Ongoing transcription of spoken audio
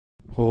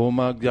Om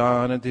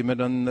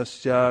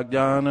Ajnanatimidandasya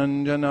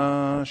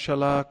Jnananjana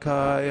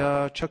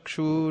Shalakaya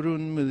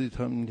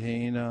Chakshurunmilitam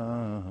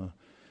Dhena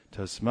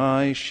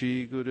Tasmai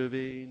Shri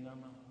Gurave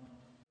Namah.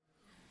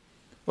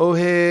 Oh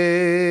hey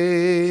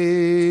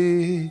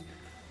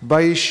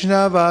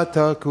Vaisnava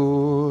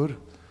Thakura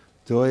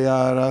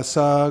Dayara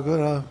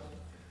Sagara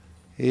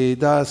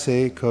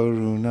Dasa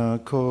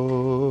Karuna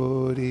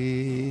Kori.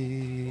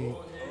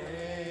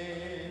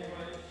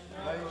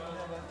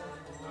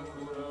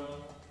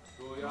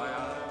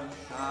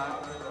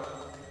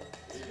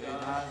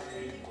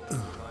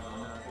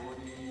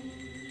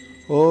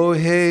 Oh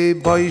hey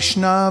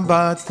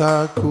Vaisnava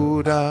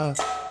Thakura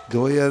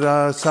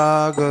Dayara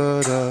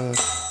Sagara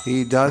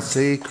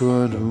Dasa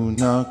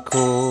Karuna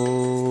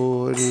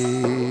Kori.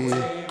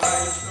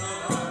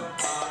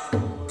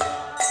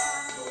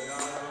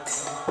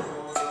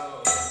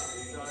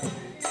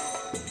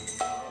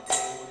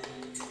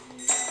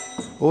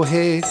 Oh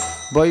hey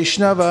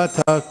Vaisnava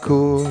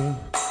Thakura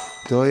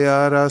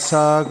Dayara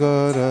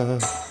Sagara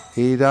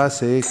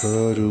Dasa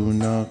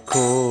Karuna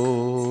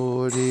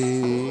Kori.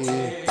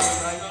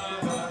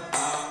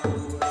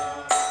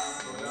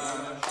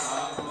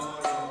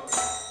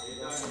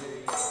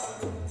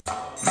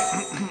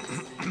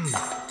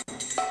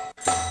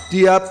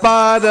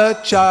 Diapada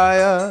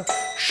Chaya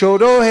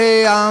Shodo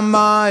He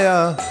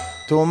Amaya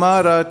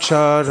Tomara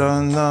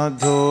Charana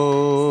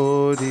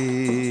Dhori.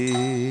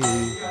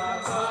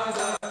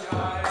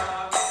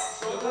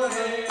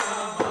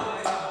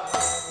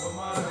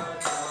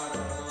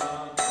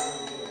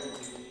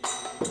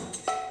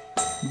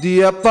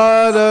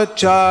 Diapada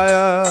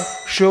Chaya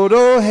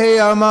Shodo He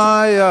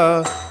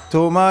Amaya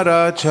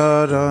Tomara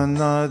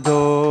Charana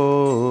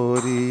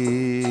Dhori.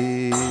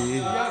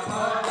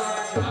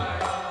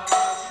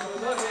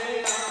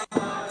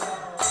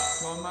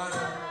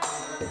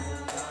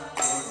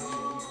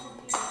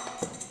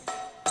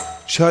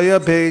 Chaya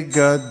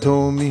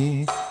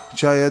Begadomi,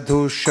 Chaya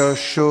Dosha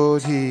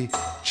Shodhi,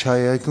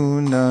 Chaya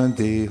Guna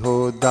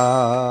Deho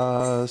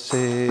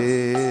Dase.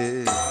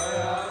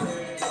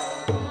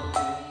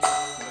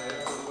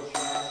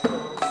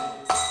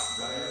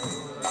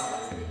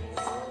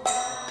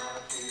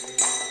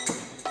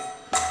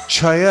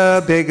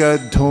 Chaya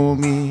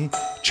Begadomi,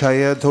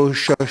 Chaya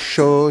Dosha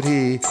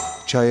Shodhi,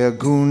 Chaya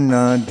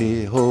Guna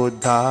Deho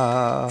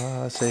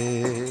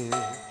Dase.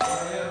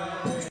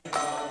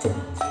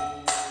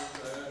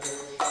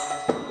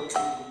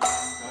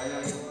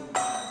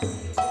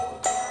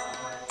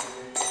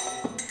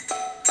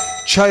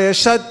 Chaya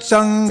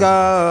Satsanga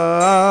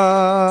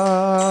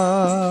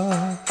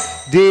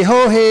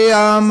Deho He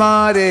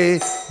Amare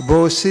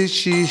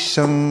Bosichi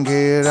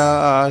Sangera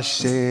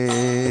Ashe.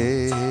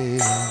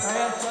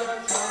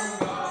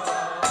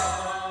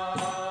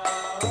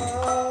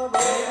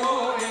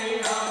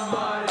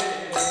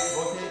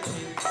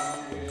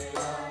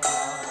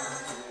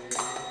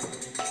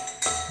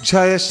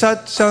 Chaya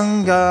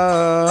Satsanga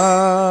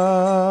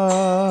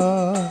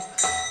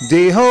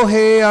Deho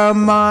He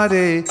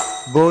Amare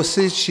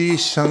Bosichi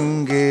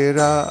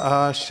Sangera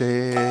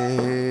Ashe.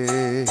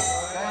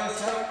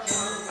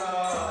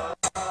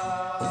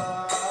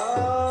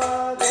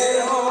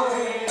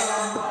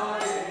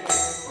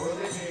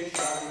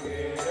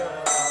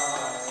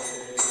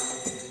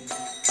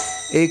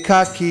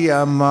 Ekaki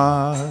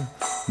Amar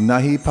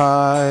Nahi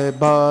Pai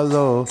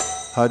Balo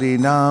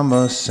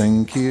Harinama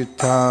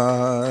Sankirtane.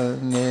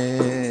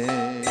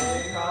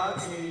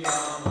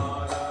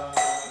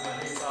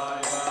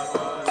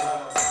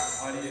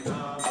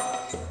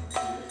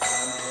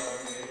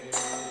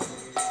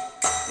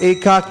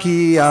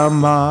 Ekaki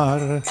Amar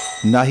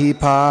Nahi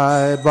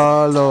Pai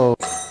Balo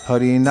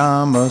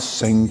Harinama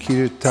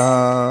Sankirtane.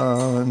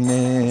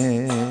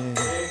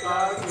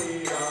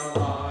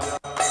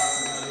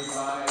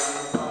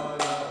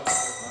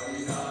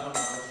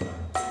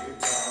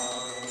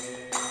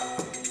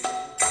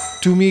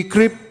 Tumi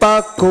Kripa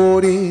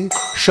Kori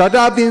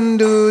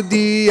Shadabindu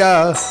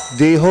Diya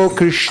Deho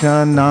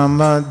Krishna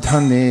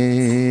Namadhane.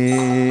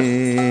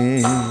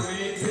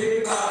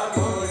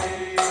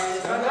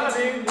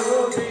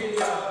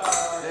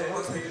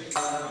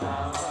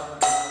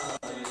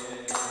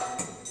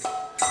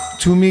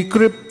 Tumi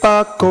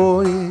Kripa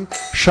Kori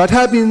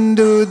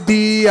Shadabindu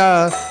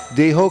Diya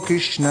Deho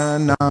Krishna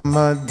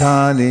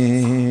Namadhane.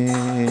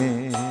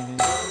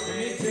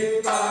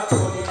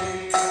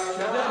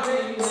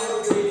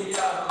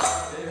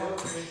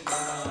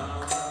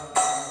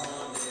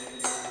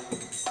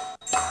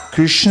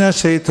 Krishna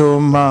se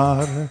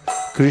tomar,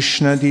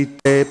 Krishna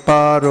dite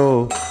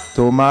paro,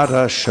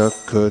 tomara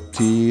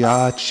shakti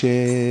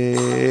ache.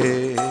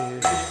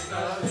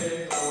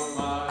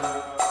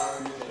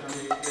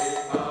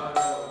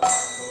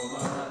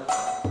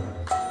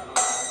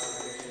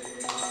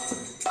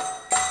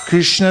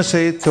 Krishna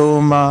se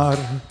tomar,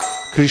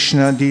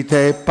 Krishna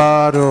dite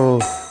paro,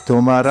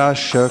 tomara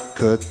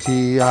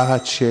shakti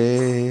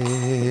ache.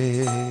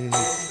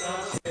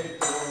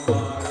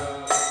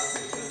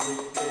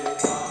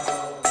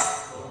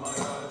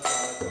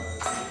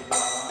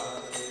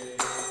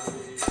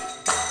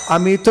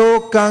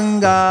 Amito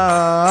Kanga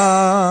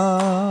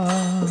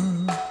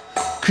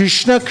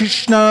Krishna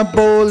Krishna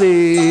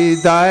boli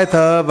daya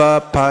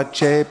tava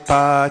pache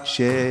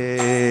pache.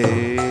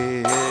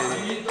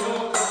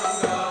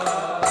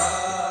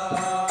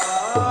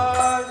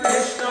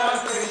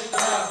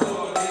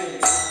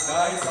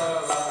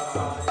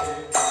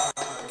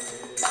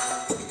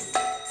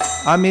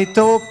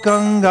 Amito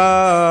Ganga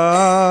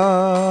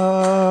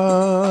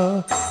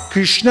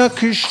Krishna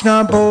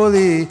Krishna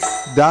boli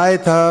daya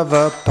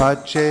tava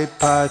pache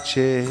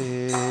pache.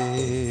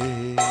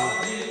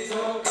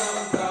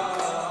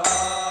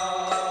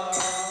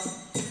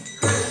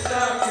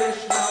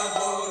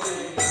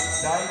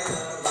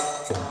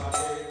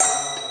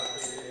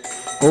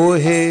 O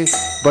he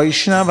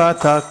Vaisnava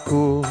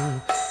Thakur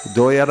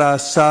Doyara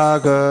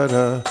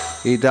Sagara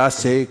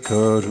Idase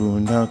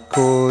Karuna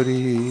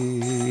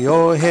Kori.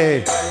 O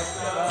he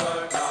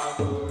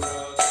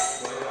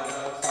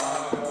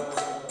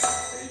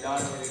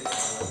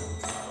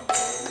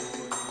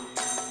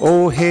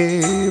O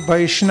he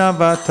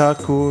Vaisnava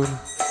Thakur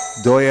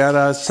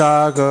Doyara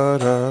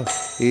Sagara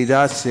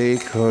Idase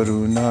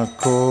Karuna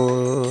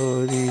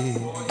Kori.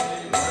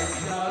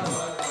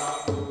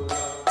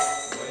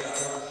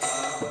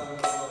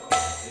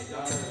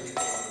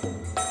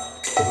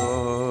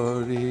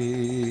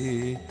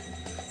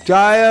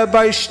 Jaya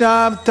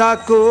Vaishnava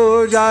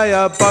Thakur,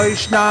 Jaya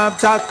Vaishnava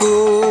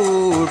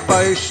Thakur,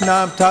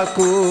 Vaishnava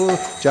Thakur,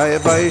 Jaya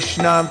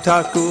Vaishnava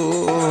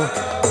Thakur.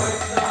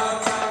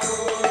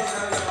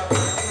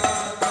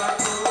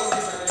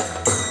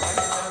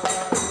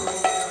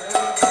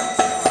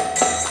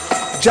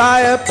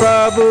 Jaya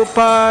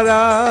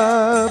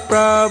Prabhupada,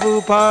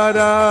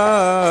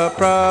 Prabhupada,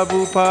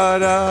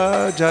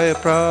 Prabhupada, Jaya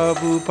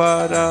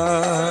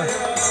Prabhupada.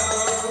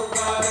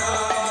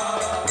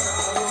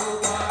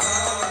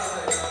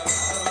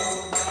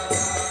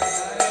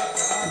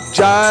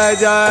 Jai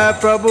Jai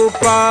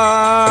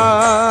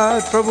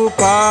Prabhupada,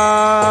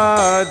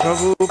 Prabhupada,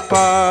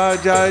 Prabhupada,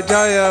 Jai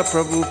Jaya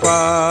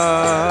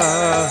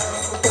Prabhupada.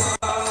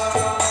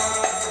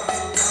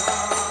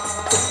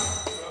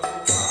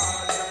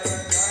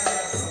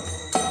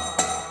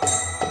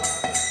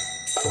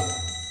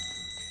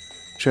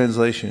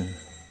 Translation.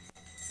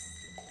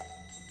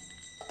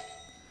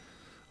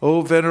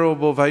 O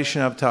Venerable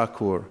Vaishnava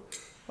Thakur,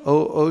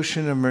 O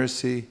Ocean of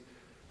Mercy,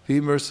 be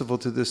merciful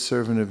to this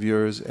servant of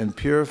yours and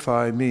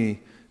purify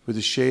me with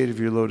the shade of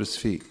your lotus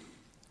feet.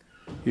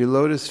 Your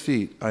lotus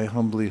feet I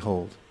humbly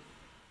hold.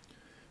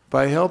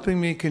 By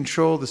helping me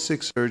control the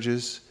 6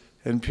 urges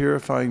and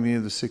purifying me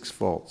of the 6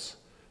 faults,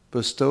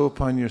 bestow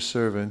upon your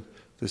servant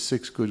the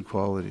 6 good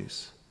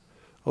qualities.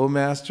 O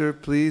Master,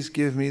 please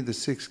give me the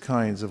 6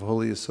 kinds of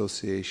holy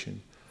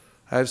association.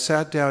 I have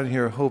sat down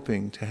here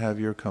hoping to have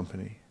your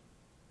company.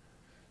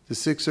 The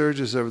 6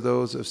 urges are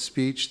those of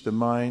speech, the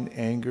mind,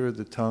 anger,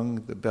 the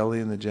tongue, the belly,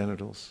 and the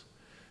genitals.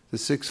 The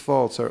 6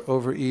 faults are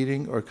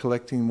overeating or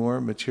collecting more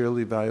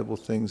materially valuable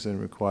things than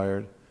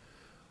required,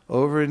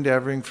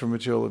 over-endeavoring for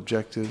material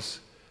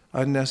objectives,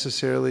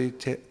 unnecessarily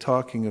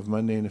talking of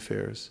mundane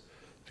affairs,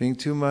 being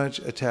too much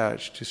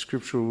attached to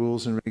scriptural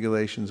rules and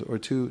regulations or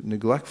too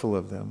neglectful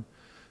of them,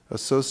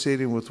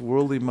 associating with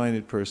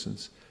worldly-minded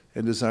persons,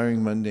 and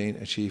desiring mundane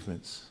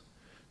achievements.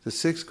 The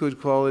 6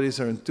 good qualities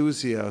are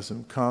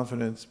enthusiasm,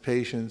 confidence,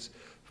 patience,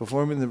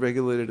 performing the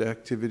regulated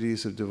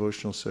activities of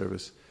devotional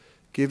service,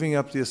 giving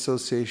up the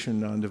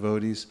association of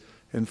non-devotees,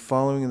 and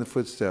following in the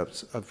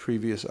footsteps of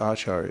previous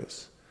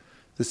acharyas.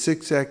 The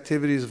 6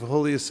 activities of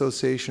holy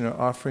association are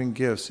offering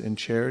gifts in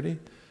charity,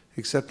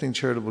 accepting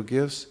charitable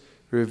gifts,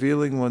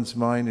 revealing one's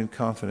mind in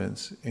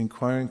confidence,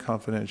 inquiring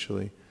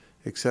confidentially,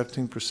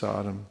 accepting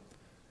prasadam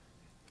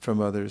from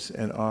others,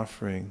 and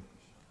offering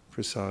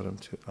prasadam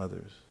to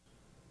others.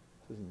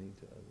 Doesn't mean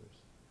to others.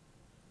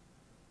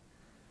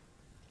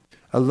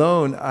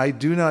 Alone, I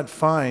do not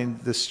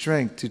find the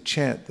strength to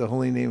chant the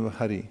holy name of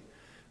Hari.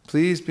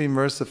 Please be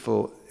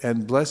merciful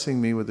and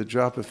blessing me with a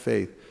drop of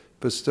faith.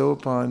 Bestow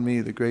upon me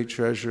the great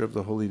treasure of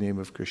the holy name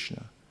of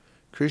Krishna.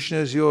 Krishna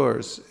is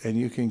yours, and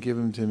you can give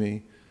him to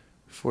me,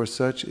 for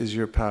such is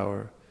your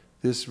power.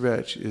 This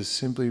wretch is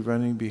simply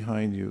running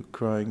behind you,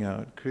 crying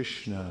out,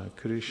 Krishna,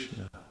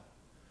 Krishna.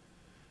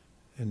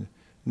 And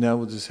now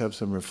we'll just have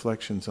some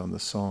reflections on the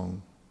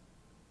song.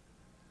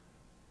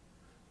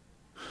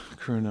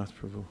 Kurunath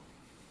Prabhu.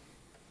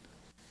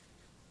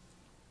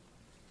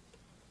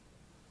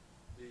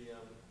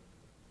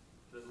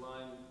 The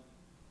line,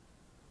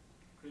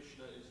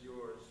 Krishna is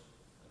yours,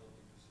 I don't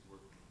think this is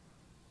working.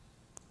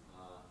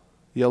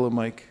 Yellow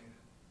mic.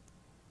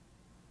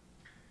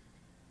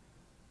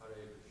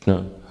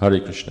 Hare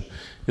Krishna.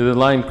 The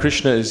line,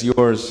 Krishna is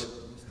yours,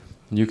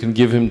 you can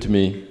give him to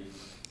me.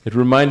 It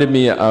reminded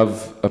me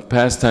of a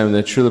pastime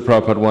that Srila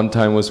Prabhupada one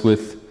time was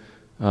with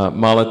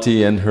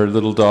Malati and her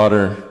little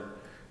daughter,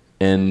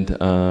 and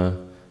the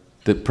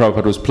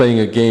Prabhupada was playing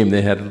a game.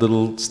 They had a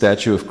little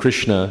statue of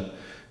Krishna,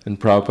 and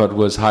Prabhupada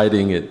was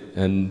hiding it,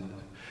 and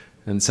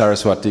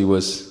Saraswati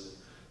was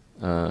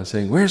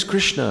saying, "Where's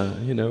Krishna?"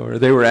 You know, or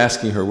they were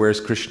asking her, "Where's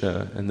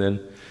Krishna?" And then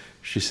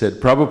she said,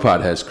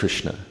 "Prabhupada has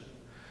Krishna,"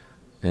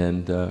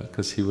 and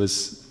because he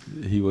was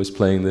he was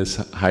playing this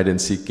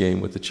hide-and-seek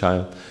game with the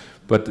child.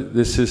 But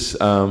this is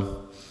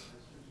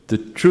the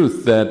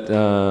truth that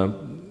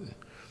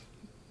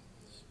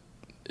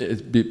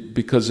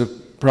because of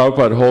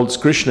Prabhupada holds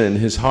Krishna in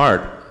his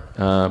heart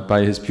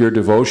by his pure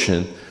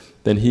devotion,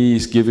 then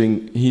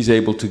he's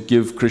able to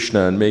give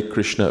Krishna and make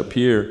Krishna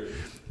appear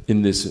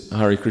in this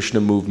Hare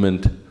Krishna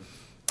movement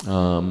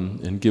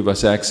and give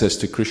us access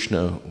to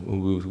Krishna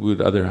who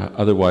would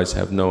otherwise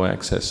have no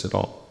access at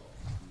all.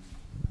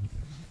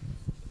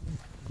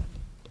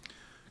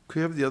 Could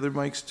we have the other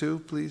mics too,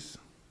 please?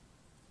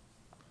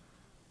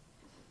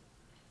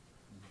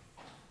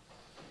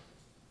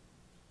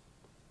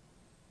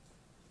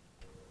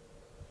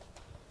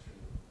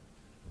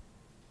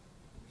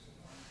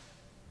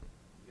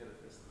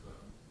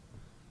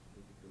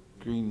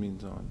 Green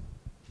means on.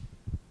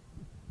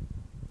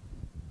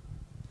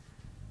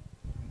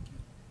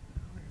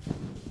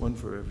 One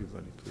for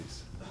everybody,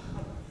 please.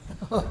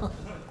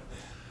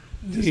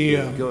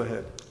 Go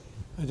ahead.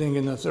 I think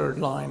in the third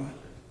line,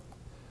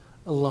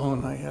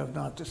 alone I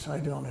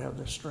don't have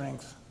the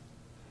strength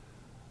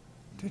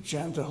to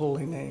chant the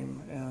holy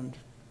name, and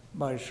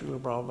by Srila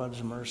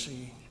Prabhupada's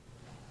mercy,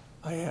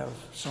 I have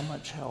so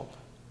much help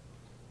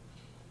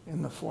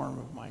in the form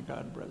of my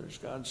god brothers,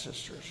 god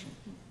sisters,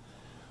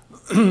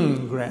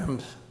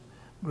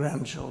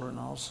 grandchildren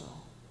also.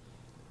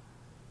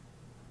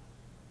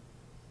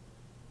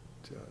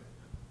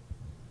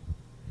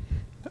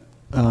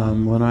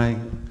 One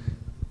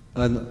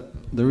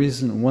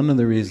of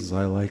the reasons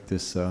I like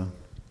this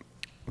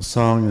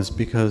song is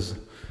because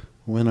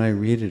when I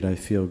read it, I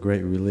feel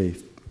great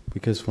relief.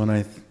 Because when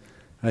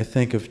I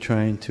think of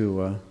trying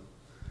to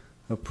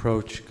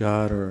approach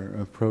God or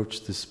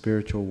approach the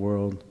spiritual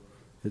world,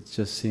 it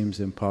just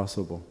seems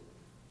impossible.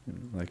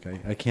 Like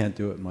I can't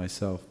do it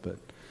myself, but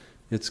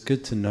it's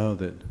good to know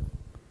that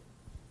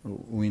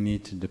we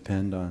need to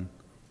depend on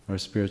our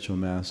spiritual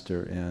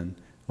master and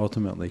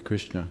ultimately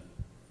Krishna.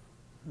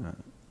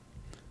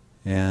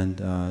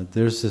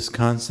 There's this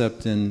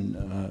concept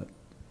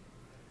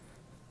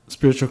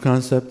spiritual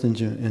concept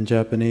in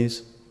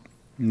Japanese.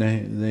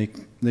 They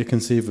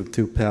conceive of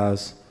two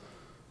paths,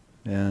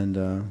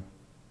 and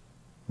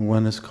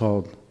one is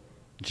called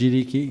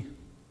jiriki.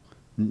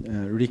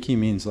 Riki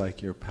means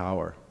like your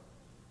power.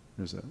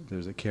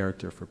 There's a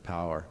character for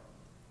power.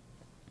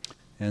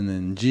 And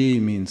then ji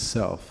means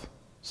self.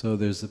 So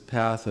there's a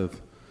path of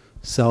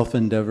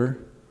self-endeavor,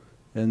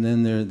 and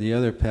then the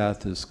other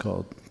path is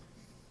called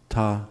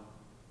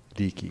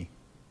ta-riki,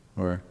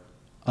 or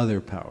other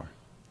power.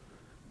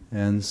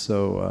 And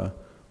so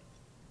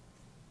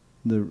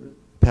the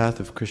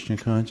path of Krishna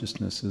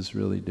consciousness is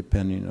really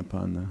depending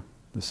upon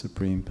the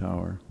supreme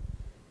power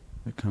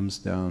that comes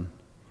down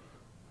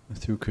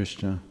through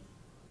Krishna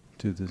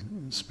to the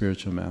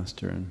spiritual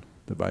master and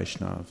the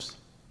Vaishnavas.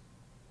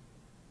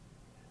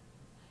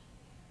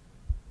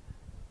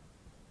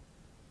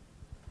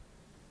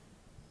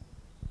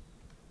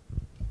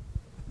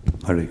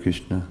 Hare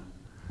Krishna.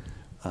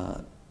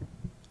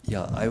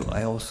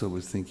 I also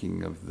was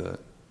thinking of the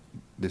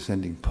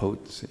descending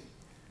potency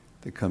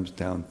that comes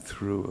down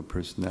through a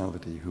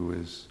personality who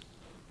is,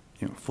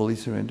 fully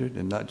surrendered,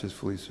 and not just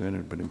fully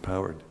surrendered, but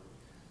empowered,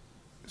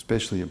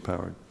 especially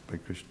empowered by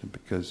Krishna,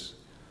 because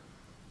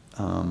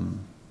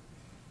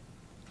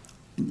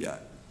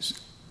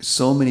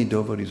so many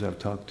devotees I've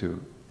talked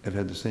to have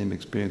had the same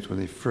experience when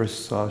they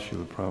first saw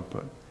Srila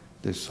Prabhupada.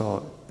 They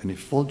saw an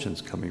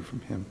effulgence coming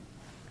from him.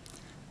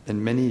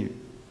 And many,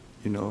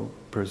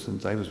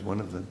 persons, I was one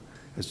of them,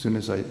 as soon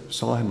as I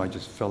saw him, I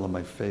just fell on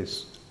my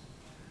face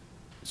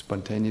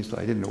spontaneously.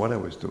 I didn't know what I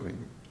was doing.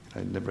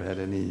 I never had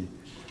any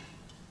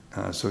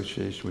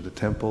association with the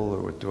temple or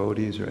with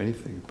devotees or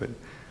anything. But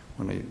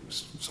when I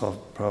saw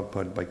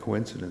Prabhupada by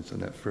coincidence on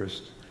that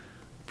first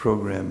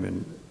program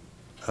in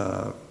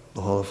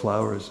the Hall of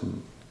Flowers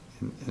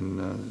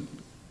in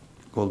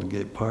Golden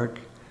Gate Park,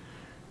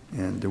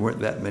 and there weren't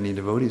that many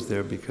devotees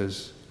there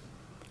because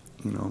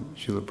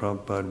Srila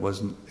Prabhupada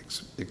wasn't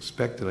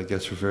expected, I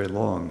guess, for very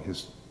long.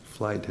 His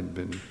flight had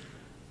been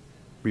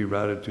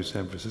rerouted to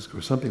San Francisco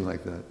or something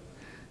like that.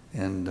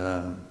 And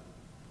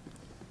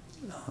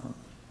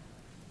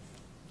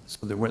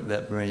so there weren't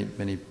that very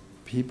many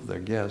people there,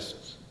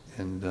 guests.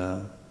 And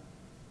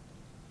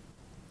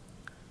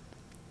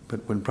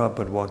but when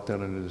Prabhupada walked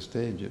out onto the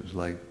stage, it was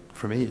like,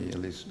 for me, at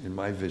least in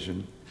my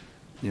vision,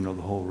 the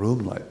whole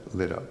room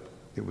lit up.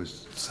 It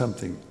was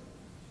something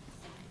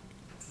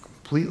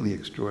completely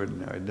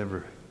extraordinary. I'd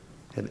never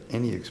had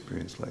any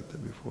experience like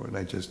that before, and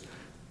I just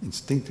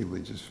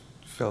instinctively just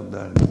fell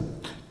down,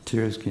 and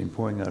tears came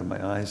pouring out of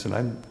my eyes, and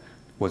I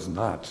was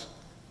not,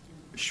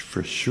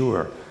 for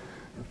sure,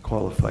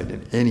 qualified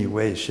in any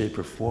way, shape,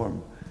 or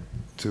form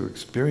to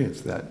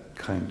experience that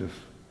kind of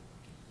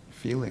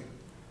feeling.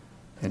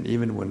 And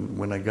even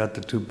when I got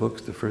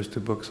the first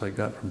two books I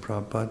got from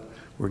Prabhupada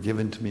were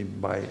given to me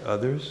by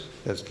others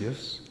as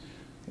gifts,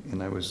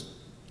 and I was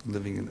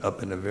living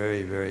up in a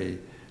very, very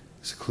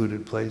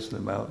secluded place in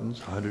the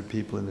mountains, 100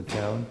 people in the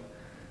town,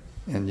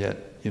 and yet,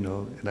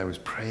 and I was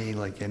praying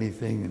like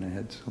anything, and I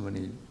had so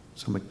many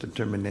so much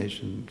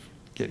determination,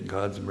 get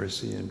God's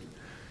mercy, and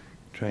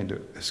trying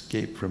to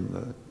escape from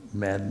the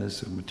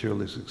madness of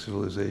materialistic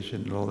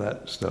civilization and all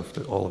that stuff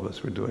that all of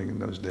us were doing in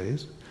those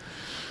days.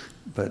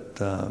 But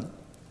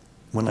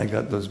when I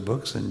got those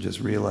books and just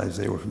realized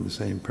they were from the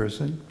same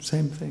person,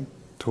 same thing.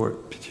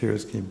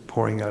 Tears came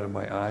pouring out of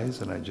my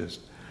eyes, and I just,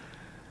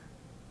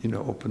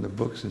 opened the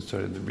books and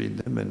started to read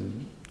them,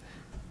 and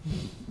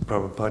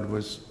Prabhupada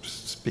was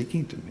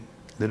speaking to me.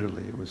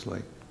 Literally, it was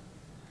like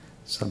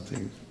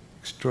something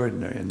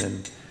extraordinary. And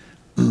then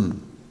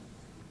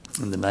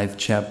in the 9th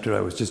chapter,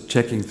 I was just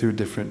checking through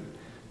different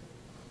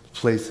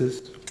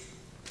places,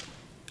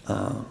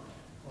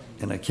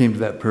 and I came to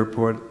that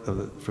purport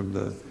from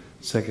the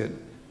 2nd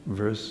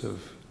verse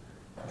of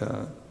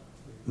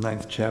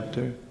 9th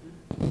chapter,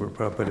 where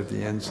Prabhupada at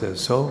the end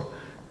says, so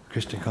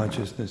Krishna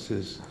consciousness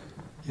is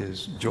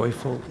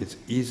joyful, it's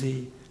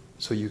easy,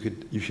 so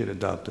you should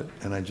adopt it.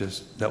 And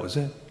that was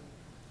it.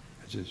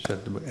 I just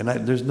shut the book. And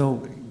there's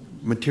no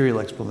material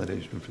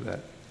explanation for that.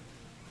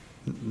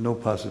 No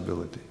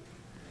possibility.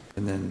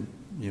 And then,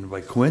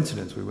 by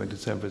coincidence, we went to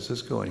San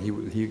Francisco, and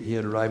he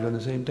had arrived on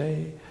the same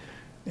day.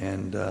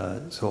 And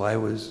so I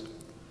was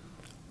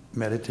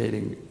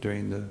meditating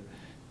during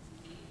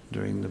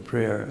the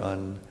prayer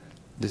on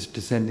this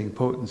descending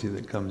potency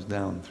that comes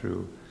down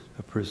through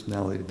a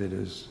personality that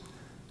is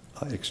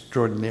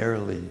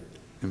extraordinarily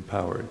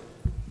empowered,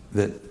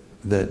 that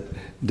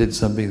did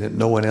something that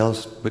no one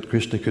else but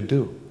Krishna could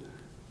do.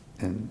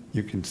 And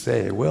you can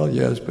say, well,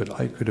 yes, but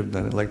I could have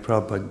done it. Like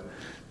Prabhupada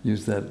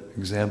used that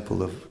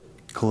example of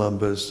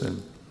Columbus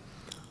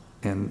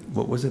and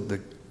what was it,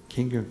 the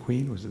king or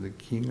queen? Was it the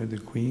king or the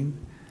queen?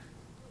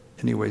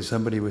 Anyway,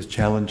 somebody was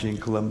challenging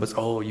Columbus.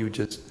 Oh, you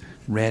just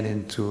ran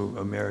into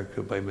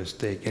America by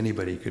mistake.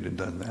 Anybody could have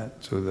done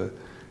that.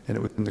 And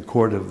it was in the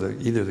court of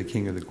either the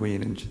king or the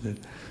queen, and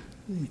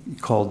he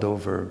called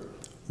over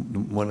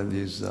one of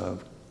these,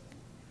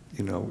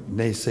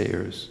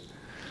 naysayers,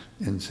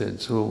 and said,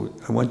 so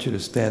I want you to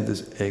stand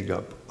this egg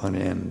up on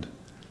end.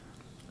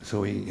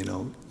 So he,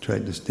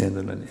 tried to stand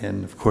it on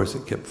end. Of course,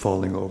 it kept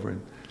falling over,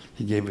 and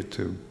he gave it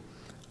to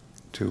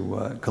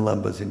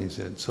Columbus, and he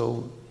said,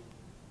 so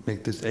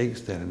make this egg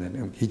stand on end.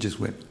 And he just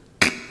went,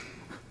 and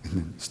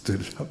then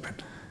stood it up.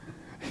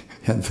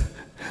 And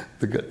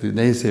the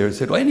naysayer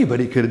said, well,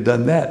 anybody could have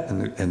done that.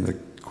 And the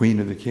queen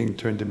or the king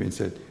turned to me and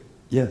said,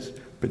 yes,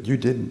 but you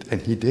didn't,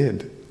 and he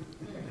did.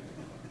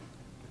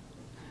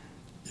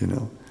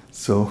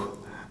 So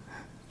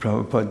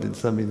Prabhupada did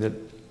something that,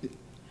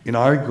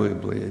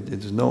 inarguably,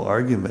 there's no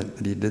argument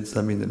that he did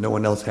something that no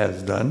one else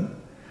has done,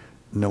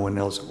 no one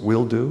else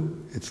will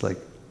do. It's like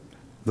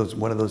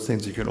one of those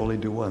things you can only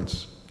do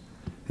once.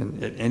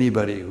 And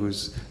anybody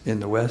who's in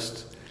the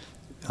West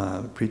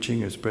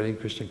preaching or spreading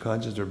Christian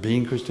consciousness or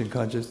being Christian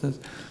consciousness,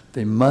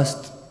 they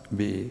must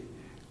be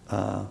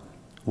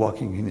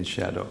walking in his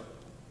shadow.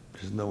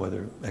 There's no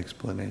other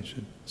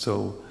explanation.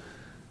 So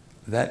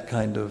that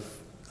kind of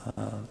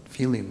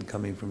feeling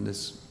coming from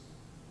this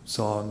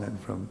song and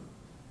from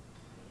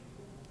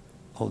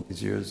all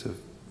these years of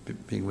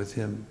being with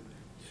him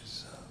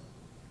is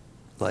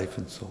life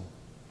and soul.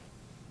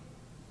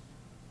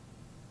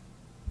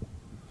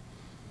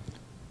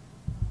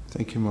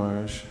 Thank you,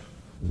 Maharaj,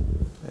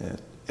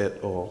 et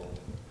al.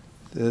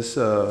 This,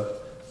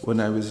 when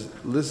I was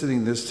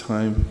listening this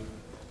time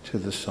to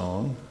the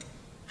song,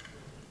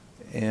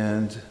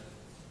 and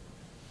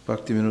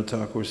Bhaktivinoda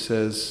Thakur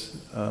says,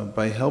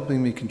 by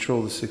helping me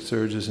control the 6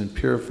 urges and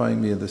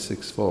purifying me of the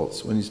 6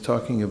 faults, when he's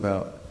talking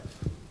about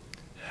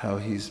how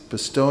he's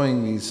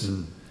bestowing these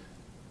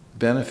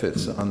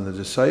benefits on the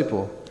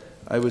disciple,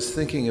 I was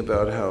thinking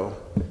about how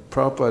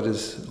Prabhupada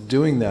is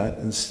doing that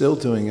and still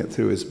doing it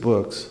through his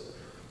books,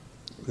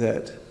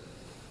 that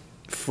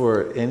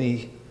for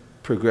any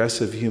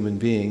progressive human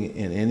being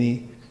in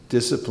any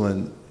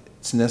discipline,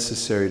 it's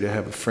necessary to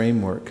have a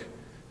framework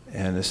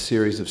and a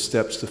series of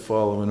steps to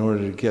follow in order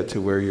to get to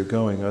where you're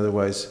going.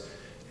 Otherwise,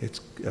 it's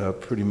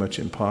pretty much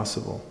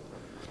impossible.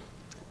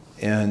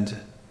 And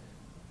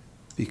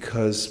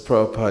because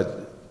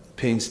Prabhupada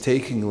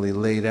painstakingly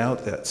laid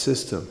out that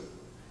system,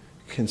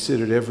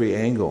 considered every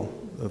angle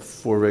of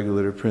 4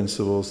 regulative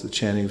principles, the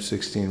chanting of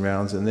 16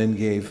 rounds, and then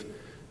gave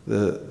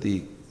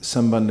the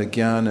Sambandha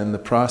Gyan and the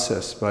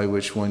process by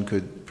which one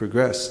could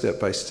progress step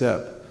by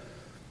step.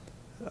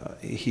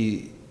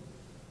 He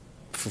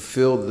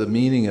fulfilled the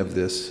meaning of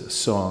this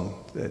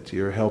song, that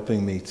you're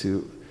helping me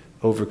to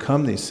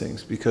overcome these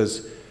things,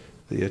 because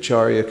the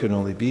Acharya can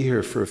only be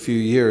here for a few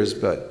years,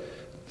 but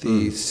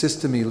the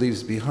system he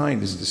leaves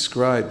behind is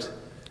described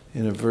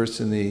in a verse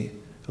in the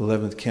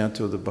 11th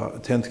canto, the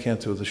 10th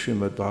canto of the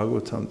Srimad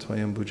Bhagavatam,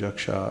 Tvayam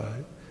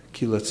Bhujaksha,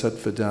 Kila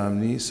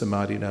Satvadamni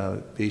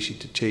Samadhina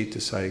Veshita Chaita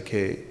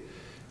Sayake,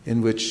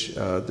 in which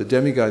the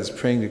demigods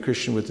praying to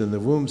Krishna within the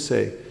womb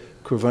say,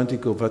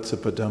 Kurvantiko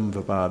Vatsapadam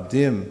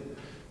Vababdim,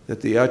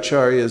 that the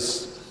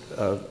acharyas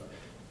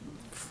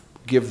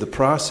give the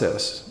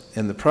process,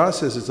 and the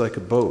process is like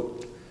a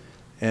boat.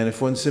 And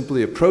if one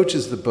simply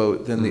approaches the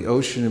boat, then the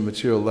ocean of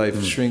material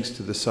life shrinks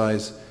to the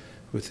size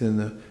within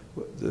the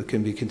that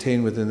can be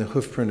contained within the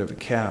hoof print of a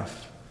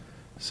calf.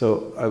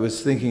 So I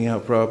was thinking how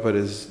Prabhupada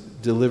is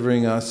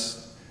delivering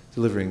us,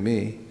 delivering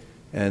me,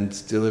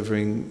 and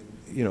delivering,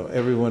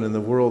 everyone in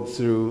the world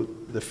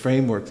through the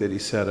framework that he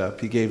set up.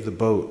 He gave the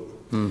boat.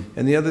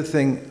 And the other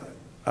thing,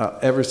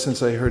 ever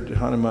since I heard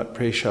Hanumat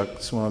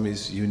Preshak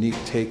Swami's unique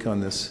take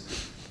on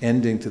this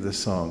ending to the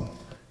song,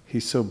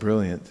 he's so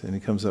brilliant, and he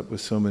comes up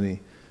with so many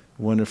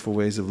wonderful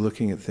ways of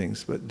looking at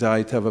things. But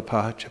Dai Tava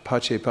Pache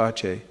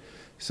Pache, he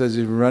says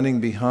he's running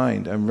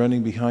behind. I'm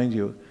running behind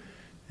you.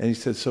 And he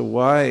said, so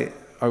why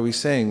are we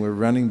saying we're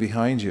running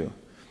behind you?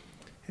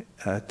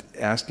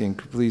 Asking,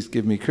 please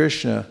give me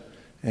Krishna.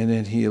 And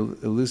then he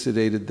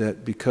elucidated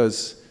that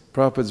because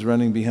Prabhupada's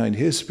running behind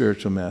his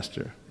spiritual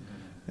master,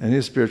 and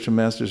his spiritual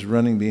master is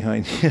running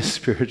behind his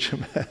spiritual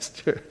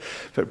master.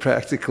 But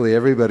practically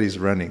everybody's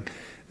running.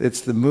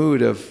 It's the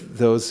mood of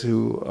those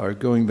who are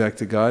going back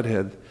to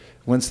Godhead.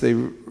 Once they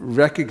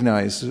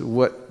recognize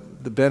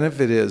what the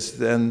benefit is,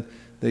 then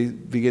they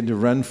begin to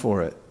run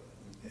for it.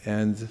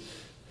 And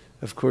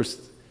of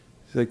course,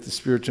 it's like the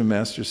spiritual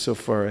master is so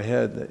far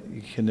ahead that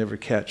you can never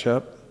catch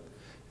up.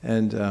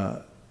 And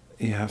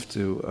you have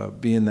to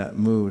be in that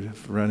mood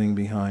of running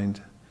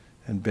behind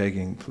and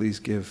begging, please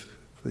give,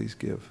 please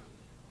give.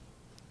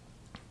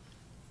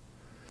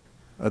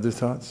 Other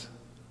thoughts?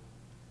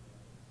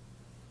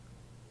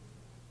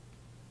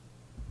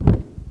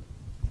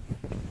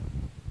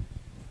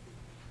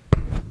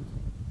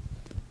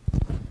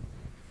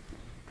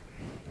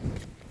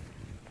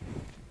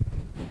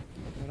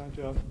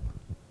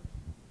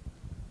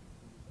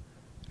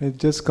 It's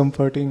just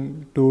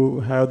comforting to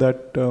have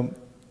that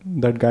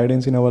that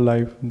guidance in our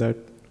life,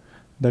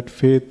 that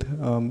faith.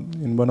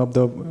 In one of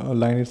the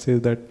lines it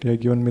says that He has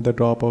given me the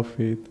drop of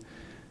faith,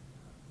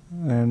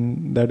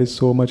 and that is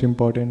so much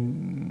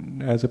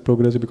important as a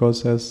progress,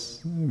 because as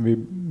we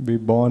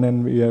born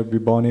and we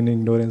born in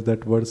ignorance.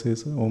 That verse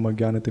is Om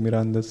Ajnanati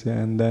Mirandasya,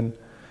 and then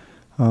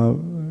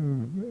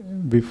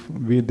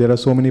there are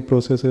so many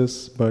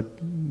processes, but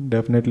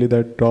definitely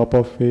that drop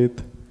of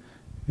faith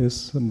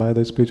is by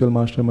the spiritual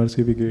master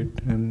mercy we get,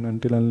 and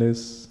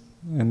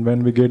and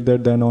when we get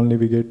that, then only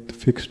we get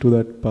fixed to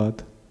that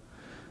path.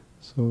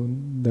 So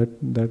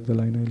that's the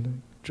line I like.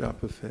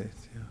 Drop of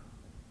faith, yeah.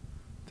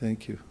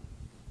 Thank you.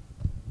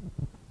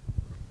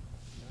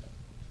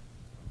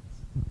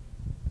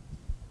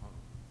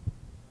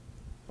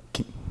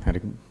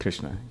 Hare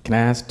Krishna. Can I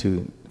ask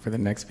for the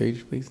next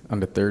page, please,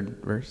 on the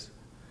third verse?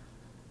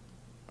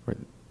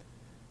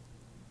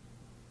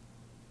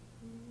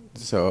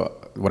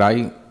 So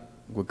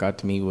what got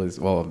to me was,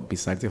 well,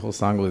 besides the whole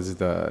song, was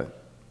the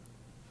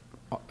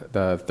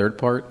third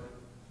part.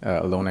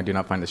 Alone I do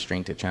not find the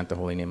strength to chant the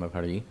holy name of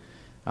Hari,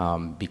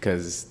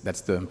 because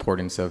that's the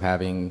importance of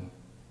having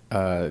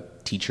a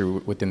teacher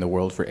within the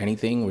world for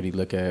anything. When you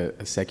look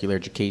at a secular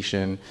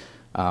education,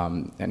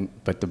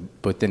 but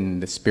within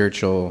the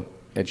spiritual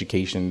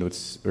education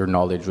or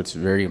knowledge, what's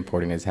very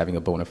important is having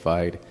a bona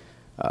fide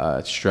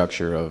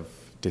structure of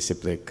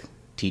disciplic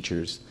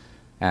teachers,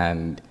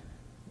 and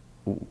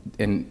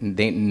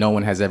no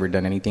one has ever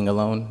done anything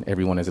alone.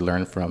 Everyone has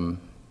learned from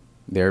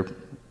their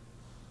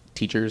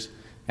teachers,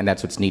 and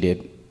that's what's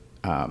needed.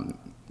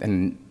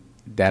 And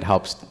that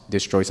helps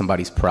destroy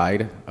somebody's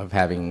pride of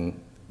having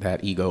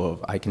that ego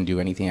of, I can do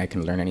anything, I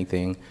can learn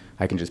anything,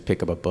 I can just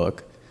pick up a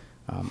book.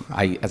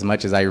 As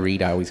much as I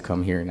read, I always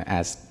come here and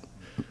ask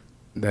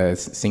the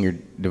senior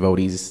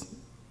devotees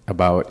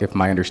about if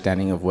my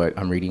understanding of what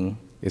I'm reading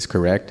is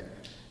correct,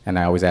 and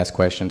I always ask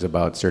questions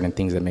about certain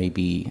things that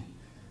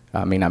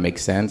may not make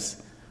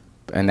sense,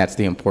 and that's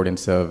the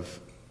importance of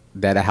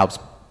that. It helps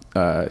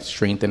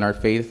strengthen our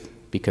faith,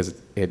 because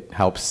it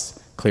helps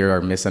clear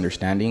our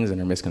misunderstandings and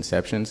our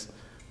misconceptions,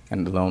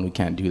 and alone we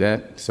can't do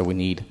that. So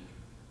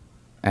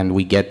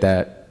we get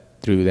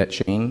that through that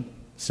chain.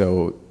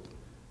 So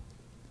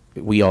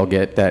we all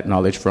get that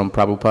knowledge from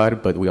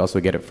Prabhupada, but we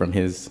also get it from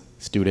his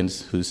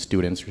students, whose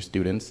students are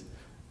students,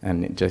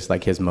 and just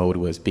like his mode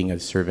was being a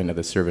servant of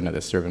the servant of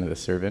the servant of the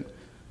servant.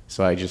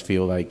 So I just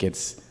feel like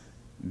it's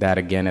that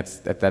again.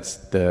 That's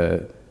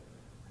the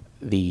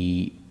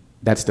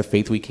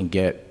faith we can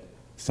get.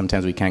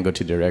 Sometimes we can't go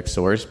to direct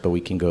source, but we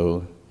can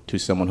go to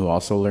someone who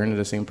also learned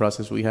the same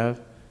process we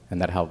have,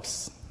 and that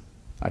helps.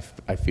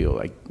 I feel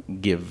like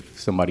give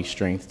somebody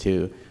strength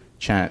to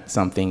chant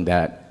something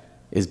that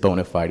is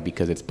bona fide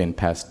because it's been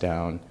passed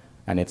down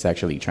and it's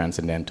actually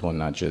transcendental and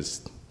not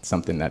just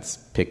something that's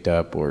picked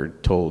up or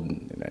told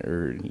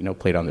or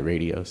played on the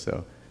radio.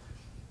 So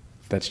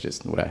that's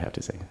just what I have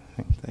to say.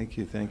 Thank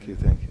you.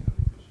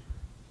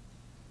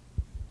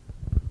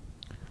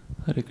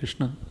 Hare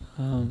Krishna.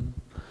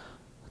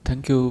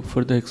 Thank you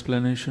for the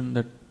explanation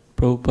that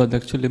Prabhupada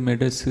actually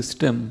made a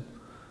system,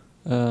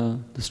 the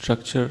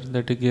structure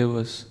that he gave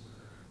us.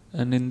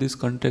 And in this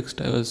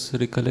context, I was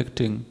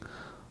recollecting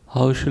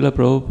how Srila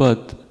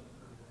Prabhupada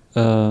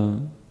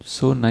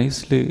so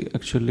nicely,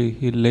 actually,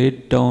 he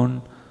laid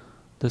down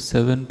the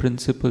 7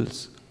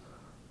 principles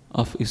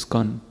of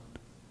ISKCON,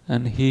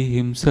 and he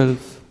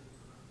himself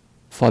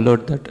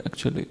followed that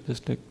actually,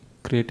 just like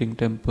creating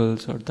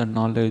temples or the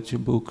knowledge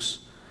books.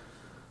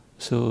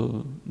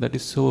 So that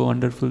is so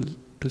wonderful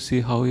to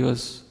see how he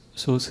was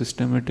so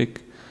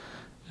systematic,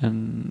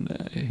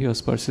 and he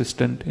was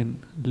persistent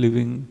in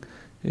leaving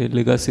a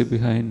legacy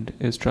behind,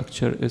 a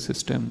structure, a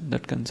system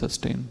that can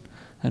sustain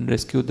and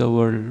rescue the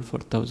world for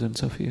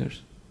thousands of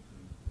years.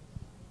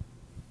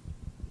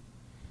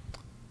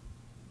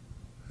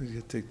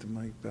 You take the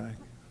mic back.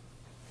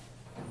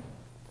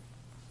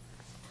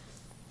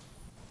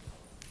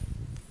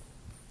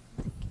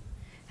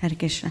 Hare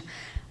Krishna.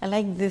 I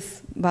like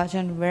this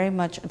bhajan very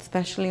much,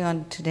 especially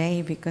on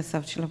today because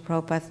of Srila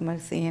Prabhupada's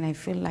mercy, and I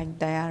feel like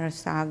Dayara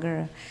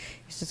Sagar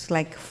is just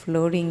like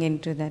floating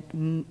into that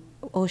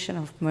ocean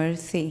of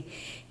mercy.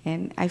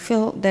 And I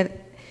feel that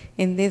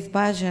in this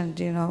bhajan,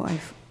 you know,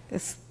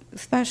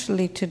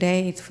 especially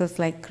today, it feels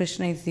like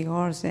Krishna is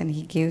yours and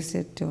he gives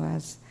it to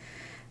us.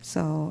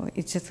 So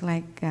it's just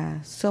like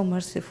so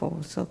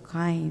merciful, so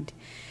kind.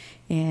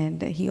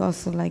 And he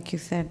also, like you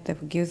said,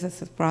 that gives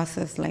us a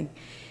process like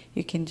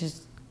you can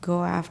just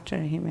go after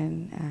him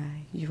and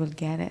you will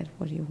get it,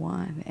 what you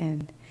want.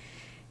 And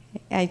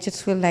I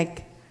just feel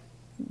like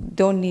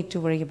don't need to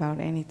worry about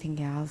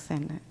anything else.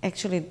 And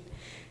actually,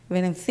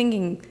 when I'm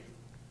singing,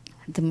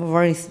 the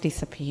worries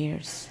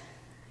disappears.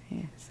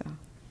 Yeah, so.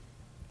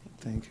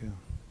 Thank you.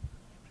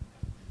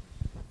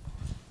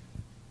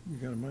 You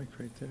got a mic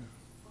right there.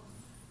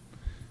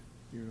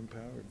 You're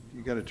empowered.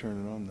 You got to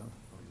turn it on, though.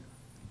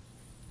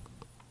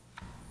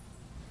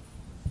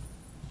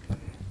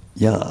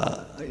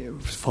 Yeah,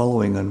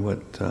 following on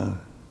what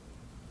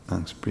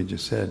Angspri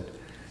just said,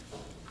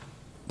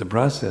 the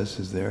process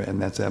is there, and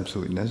that's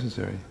absolutely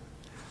necessary.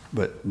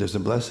 But there's a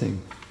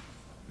blessing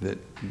that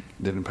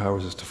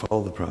empowers us to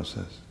follow the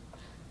process.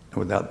 And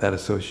without that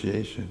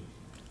association,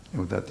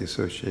 and without the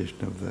association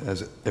of the,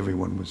 as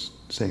everyone was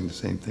saying the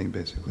same thing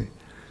basically,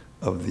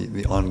 of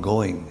the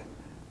ongoing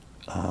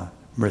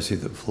mercy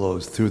that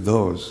flows through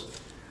those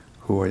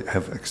who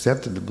have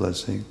accepted the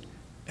blessing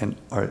and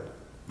are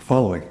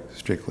following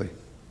strictly,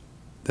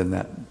 then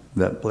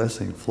that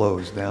blessing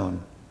flows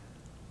down.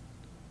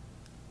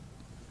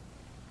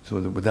 So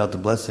that without the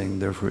blessing,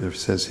 therefore it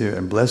says here,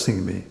 and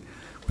blessing me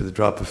with a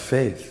drop of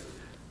faith,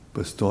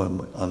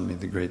 bestow on me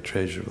the great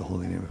treasure of the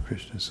holy name of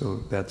Krishna. So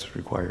that's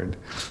required.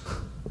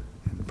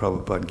 And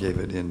Prabhupada gave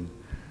it in,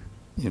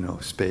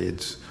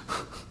 spades.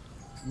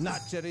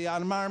 Nachari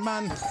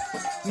Armarman,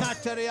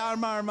 Nachari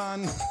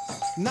Armarman,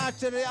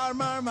 Nachari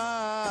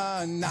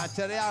Armarman,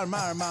 Nachari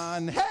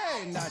Armarman,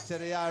 hey,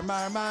 Nachari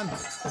Armarman,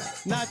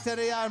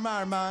 Nachari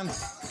Armarman,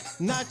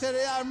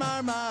 Nachari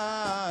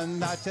Armarman,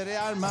 Nachari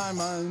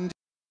Armarman.